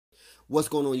What's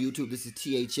going on YouTube? This is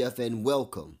THF and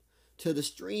welcome to the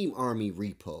Stream Army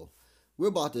repo. We're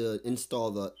about to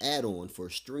install the add-on for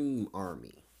Stream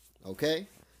Army. Okay?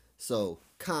 So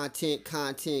content,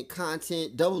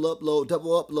 double upload,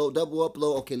 double upload, double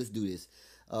upload. Okay, let's do this.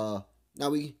 Now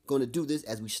we're going to do this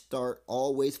as we start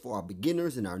always for our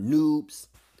beginners and our noobs.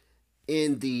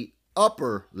 In the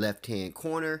upper left-hand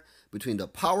corner between the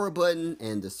power button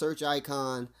and the search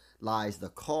icon lies the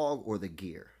cog or the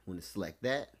gear. I'm going to select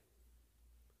that.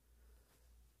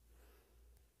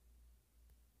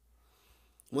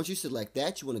 Once you select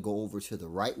that, you want to go over to the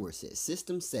right where it says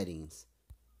System Settings.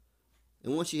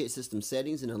 And once you hit System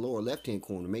Settings in the lower left-hand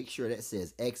corner, make sure that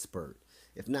says Expert.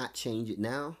 If not, change it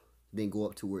now. Then go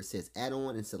up to where it says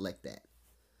Add-on and select that.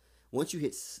 Once you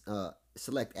hit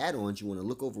Select Add-ons, you want to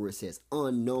look over where it says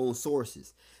Unknown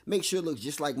Sources. Make sure it looks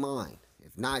just like mine.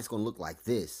 If not, it's going to look like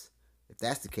this. If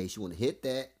that's the case, you want to hit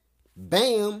that.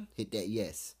 Bam! Hit that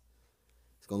yes.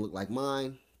 It's going to look like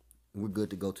mine. And we're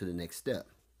good to go to the next step.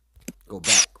 Go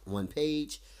back one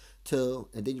page and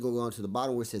then you go on to the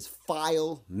bottom where it says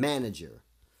File Manager.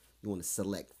 You want to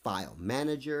select File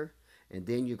Manager, and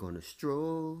then you're going to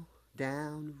stroll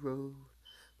down the road.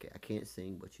 Okay, I can't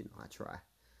sing, but you know, I try.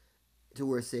 To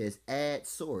where it says Add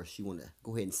Source. You want to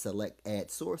go ahead and select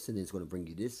Add Source, and then it's going to bring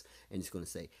you this, and it's going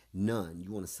to say None.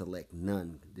 You want to select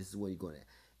None. This is where you're going to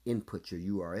input your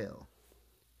URL.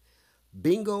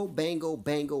 Bingo, bango,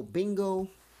 bango, bingo.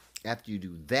 After you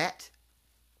do that,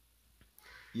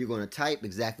 you're going to type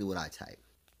exactly what I type.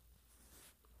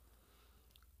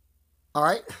 All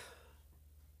right.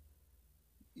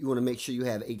 You want to make sure you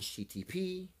have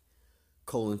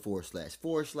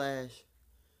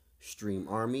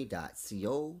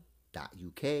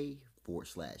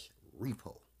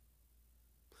http://streamarmy.co.uk/repo.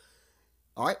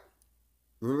 All right.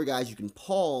 Remember, guys, you can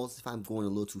pause if I'm going a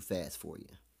little too fast for you.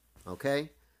 Okay.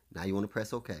 Now you want to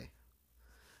press OK.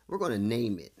 We're going to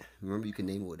name it. Remember, you can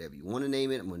name it whatever you want to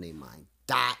name it. I'm going to name mine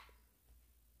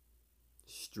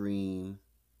Stream.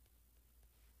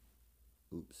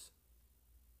 Oops.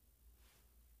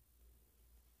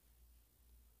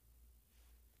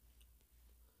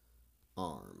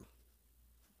 Arm.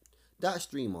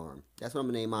 Stream arm. That's what I'm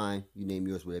going to name mine. You name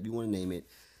yours, whatever you want to name it.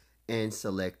 And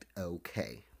select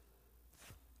OK.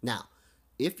 Now,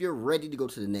 if you're ready to go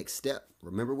to the next step,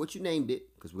 remember what you named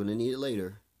it, because we're going to need it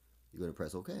later. You're going to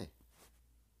press OK.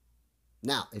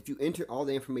 Now, if you enter all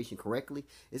the information correctly,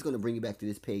 it's going to bring you back to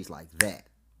this page like that.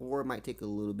 Or it might take a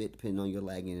little bit depending on your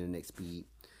lag internet speed.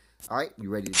 All right, you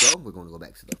ready to go? We're going to go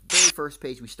back to the very first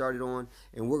page we started on,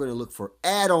 and we're going to look for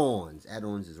add-ons.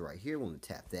 Add-ons is right here. We're going to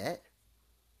tap that.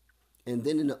 And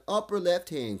then in the upper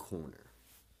left-hand corner,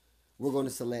 we're going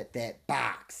to select that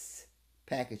box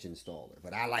package installer.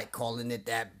 But I like calling it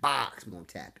that box. We're going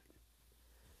to tap it.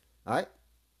 All right,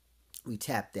 we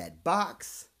tap that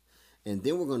box. And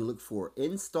then we're going to look for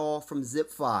install from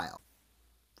zip file.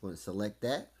 We're going to select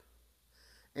that.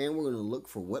 And we're going to look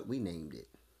for what we named it.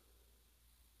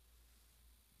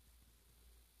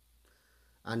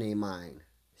 I named mine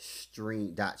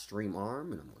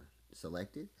stream.streamarm, and I'm going to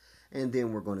select it. And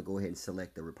then we're going to go ahead and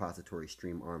select the repository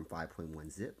streamarm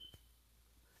 5.1 zip.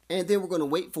 And then we're going to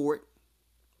wait for it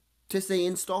to say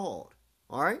installed.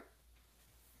 All right?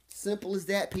 Simple as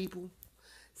that, people.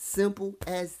 Simple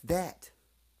as that.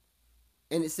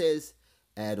 And it says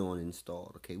add-on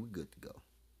installed. Okay, we're good to go.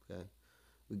 Okay,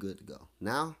 we're good to go.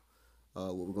 Now,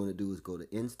 what we're going to do is go to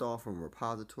install from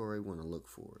repository. We're going to look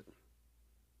for it.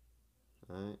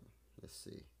 All right, let's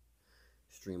see.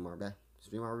 StreamR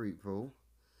repo,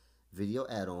 video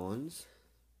add-ons,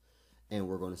 and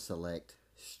we're going to select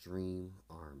Stream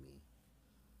Army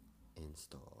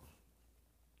install.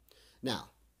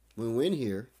 Now, when we're in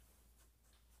here,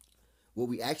 what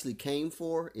we actually came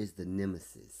for is the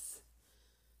Nemesis.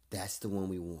 That's the one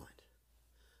we want.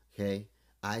 Okay,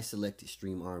 I selected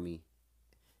Stream Army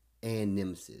and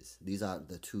Nemesis. These are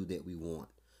the two that we want.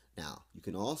 Now, you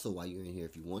can also, while you're in here,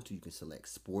 if you want to, you can select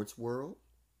Sports World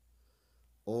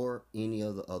or any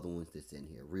of the other ones that's in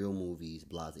here. Real Movies,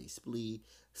 Blase Splee,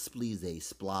 Spleeze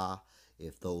Spla,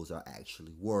 if those are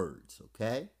actually words,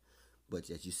 okay? But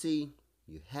as you see,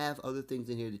 you have other things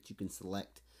in here that you can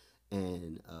select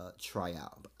and try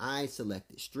out. But I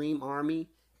selected Stream Army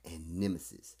and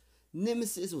Nemesis.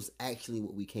 Nemesis was actually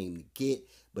what we came to get,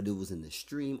 but it was in the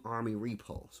Stream Army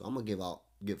repo. So I'm gonna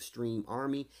give Stream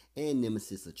Army and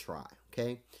Nemesis a try.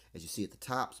 Okay, as you see at the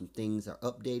top, some things are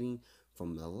updating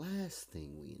from the last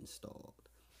thing we installed.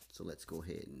 So let's go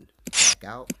ahead and back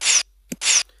out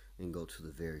and go to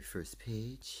the very first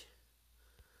page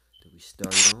that we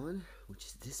started on, which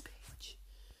is this page.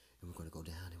 And we're gonna go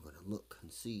down and we're gonna look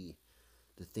and see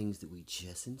the things that we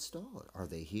just installed. Are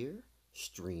they here?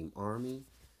 Stream Army.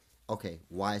 Okay,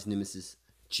 why is Nemesis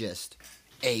just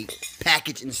a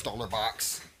package installer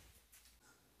box?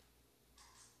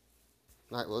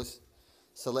 Alright, well, let's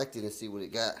select it and see what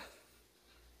it got.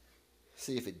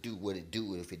 See if it do what it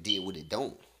do and if it did what it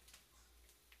don't.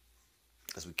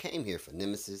 Because we came here for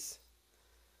Nemesis.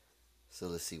 So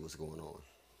let's see what's going on.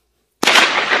 What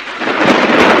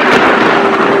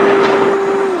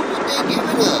they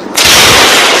giving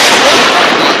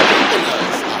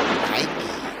us?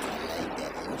 I like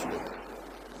that intro.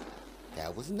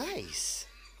 That was nice.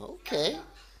 Okay.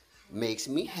 Makes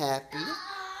me happy.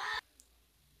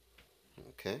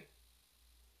 Okay.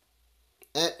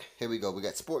 And here we go. We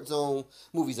got Sports Zone,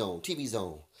 Movie Zone, TV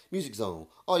Zone, Music Zone,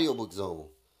 Audiobook Zone,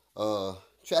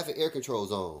 Traffic Air Control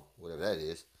Zone, whatever that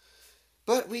is.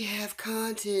 But we have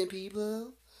content,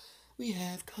 people. We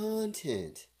have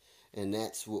content. And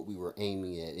that's what we were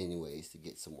aiming at anyways, to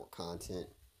get some more content.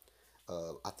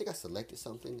 I think I selected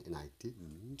something and I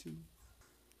didn't mean to.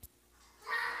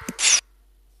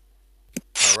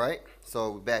 Alright,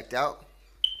 so we backed out.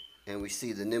 And we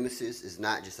see the Nemesis is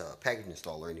not just a package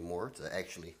installer anymore. It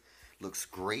actually looks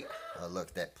great.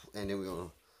 Look that, and then we're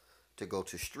going to go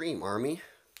to Stream Army.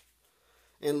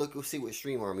 And look, we'll see what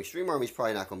Stream Army. Stream Army's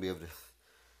probably not going to be able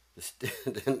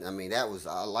to. I mean, I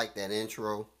like that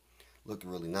intro. Looked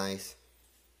really nice.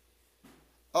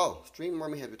 Oh, Stream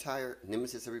Army had retired.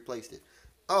 Nemesis had replaced it.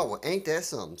 Oh, well, ain't that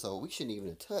something? So we shouldn't even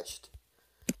have touched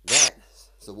that.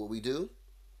 So what do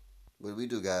we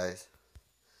do, guys?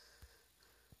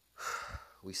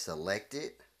 We select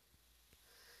it.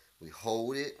 We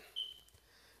hold it.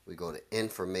 We go to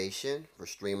information for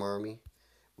Stream Army.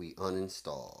 We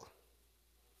uninstall.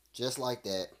 Just like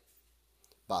that.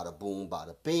 Bada boom,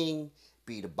 bada bing.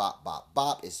 Beada bop, bop,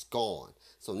 bop. It's gone.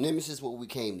 So Nemesis is what we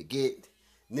came to get.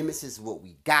 Nemesis is what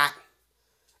we got.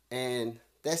 And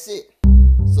that's it.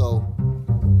 So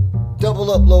double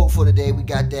upload for today. We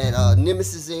got that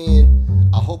Nemesis in.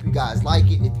 I hope you guys like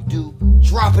it. If you do,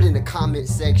 drop it in the comment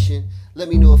section. Let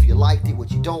me know if you liked it,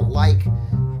 what you don't like.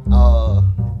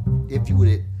 If you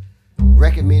would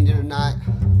recommend it or not.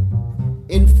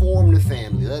 Inform the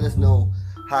family. Let us know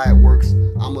how it works.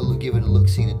 I'm going to give it a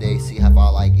look-see today. See if I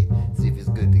like it. See if it's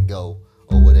good to go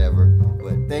or whatever.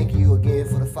 But thank you again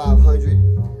for the 500.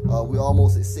 We're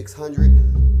almost at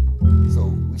 600.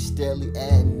 So we steadily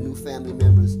adding new family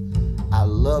members. I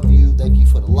love you. Thank you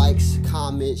for the likes,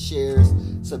 comments, shares,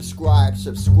 subscribe,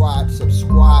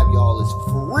 y'all. It's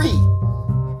free.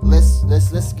 Let's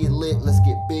get lit. Let's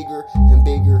get bigger and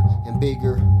bigger and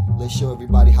bigger. Let's show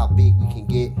everybody how big we can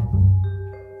get.